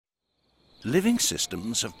Living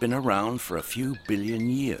systems have been around for a few billion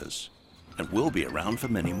years and will be around for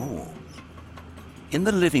many more. In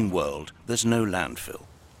the living world, there's no landfill.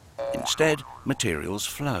 Instead, materials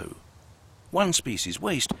flow. One species'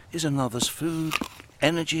 waste is another's food,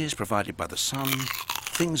 energy is provided by the sun,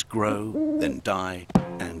 things grow, then die,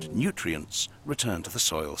 and nutrients return to the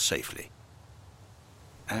soil safely.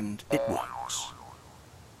 And it works.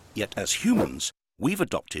 Yet as humans, we've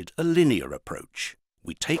adopted a linear approach.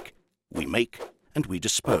 We take, we make, and we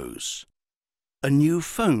dispose. A new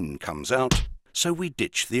phone comes out, so we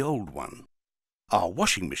ditch the old one. Our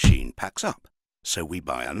washing machine packs up, so we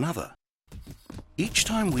buy another. Each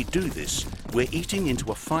time we do this, we're eating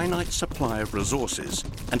into a finite supply of resources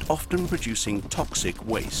and often producing toxic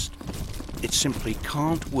waste. It simply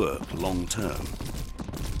can't work long term.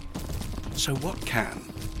 So what can?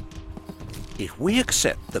 If we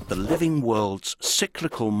accept that the living world's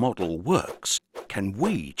cyclical model works, can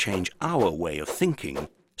we change our way of thinking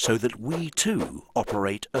so that we too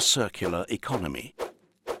operate a circular economy?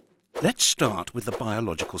 Let's start with the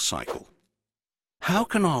biological cycle. How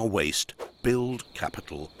can our waste build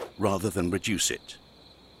capital rather than reduce it?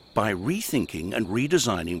 By rethinking and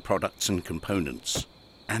redesigning products and components,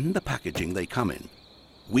 and the packaging they come in,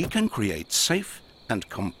 we can create safe and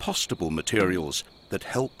compostable materials that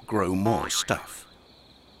help grow more stuff.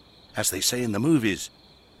 As they say in the movies,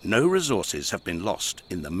 no resources have been lost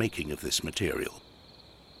in the making of this material.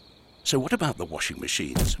 So what about the washing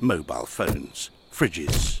machines, mobile phones,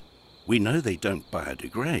 fridges? We know they don't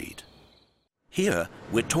biodegrade. Here,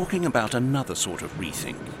 we're talking about another sort of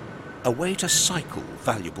rethink, a way to cycle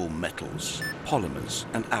valuable metals, polymers,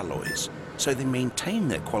 and alloys so they maintain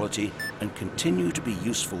their quality and continue to be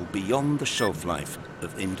useful beyond the shelf life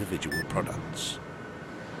of individual products.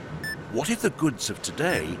 What if the goods of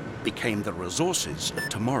today became the resources of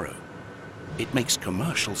tomorrow? It makes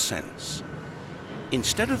commercial sense.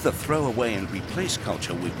 Instead of the throw away and replace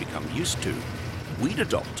culture we've become used to, we'd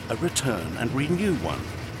adopt a return and renew one,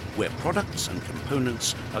 where products and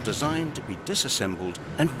components are designed to be disassembled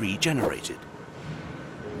and regenerated.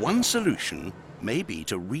 One solution may be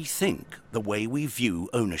to rethink the way we view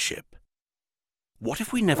ownership. What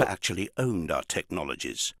if we never actually owned our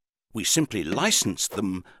technologies? We simply licensed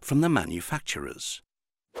them from the manufacturers.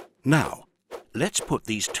 Now, let's put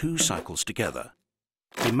these two cycles together.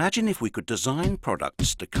 Imagine if we could design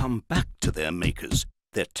products to come back to their makers,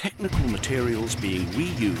 their technical materials being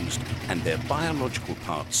reused and their biological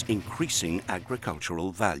parts increasing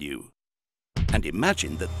agricultural value. And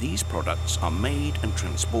imagine that these products are made and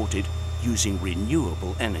transported using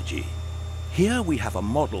renewable energy. Here we have a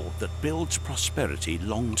model that builds prosperity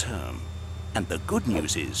long term. And the good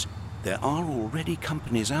news is, there are already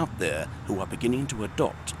companies out there who are beginning to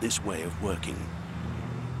adopt this way of working.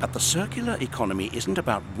 But the circular economy isn't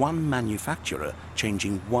about one manufacturer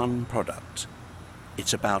changing one product.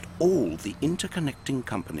 It's about all the interconnecting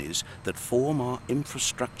companies that form our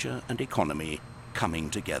infrastructure and economy coming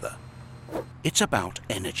together. It's about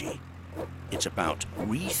energy. It's about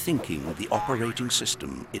rethinking the operating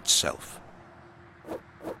system itself.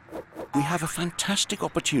 We have a fantastic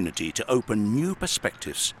opportunity to open new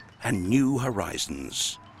perspectives and new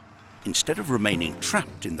horizons. Instead of remaining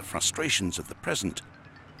trapped in the frustrations of the present,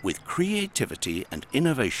 with creativity and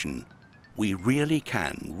innovation, we really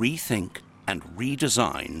can rethink and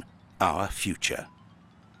redesign our future.